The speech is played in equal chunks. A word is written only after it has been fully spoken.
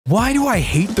Why do I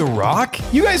hate The Rock?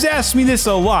 You guys ask me this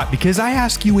a lot because I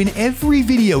ask you in every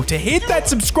video to hit that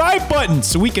subscribe button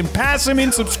so we can pass him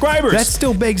in subscribers. That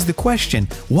still begs the question,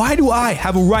 why do I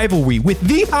have a rivalry with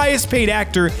the highest paid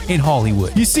actor in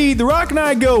Hollywood? You see, The Rock and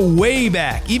I go way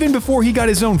back, even before he got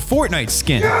his own Fortnite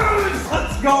skin. Yes!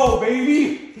 Let's go,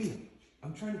 baby! Hey,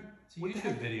 I'm trying to...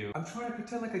 YouTube video. I'm trying to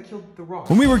pretend like I killed The Rock.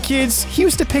 When we were kids, he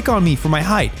used to pick on me for my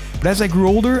height, but as I grew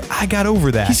older, I got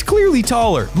over that. He's clearly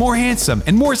taller, more handsome,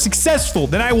 and more successful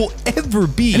than I will ever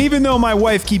be. And even though my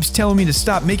wife keeps telling me to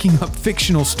stop making up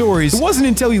fictional stories, it wasn't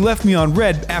until he left me on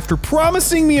red after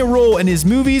promising me a role in his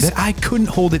movies that I couldn't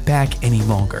hold it back any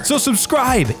longer. So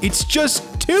subscribe, it's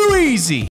just too easy.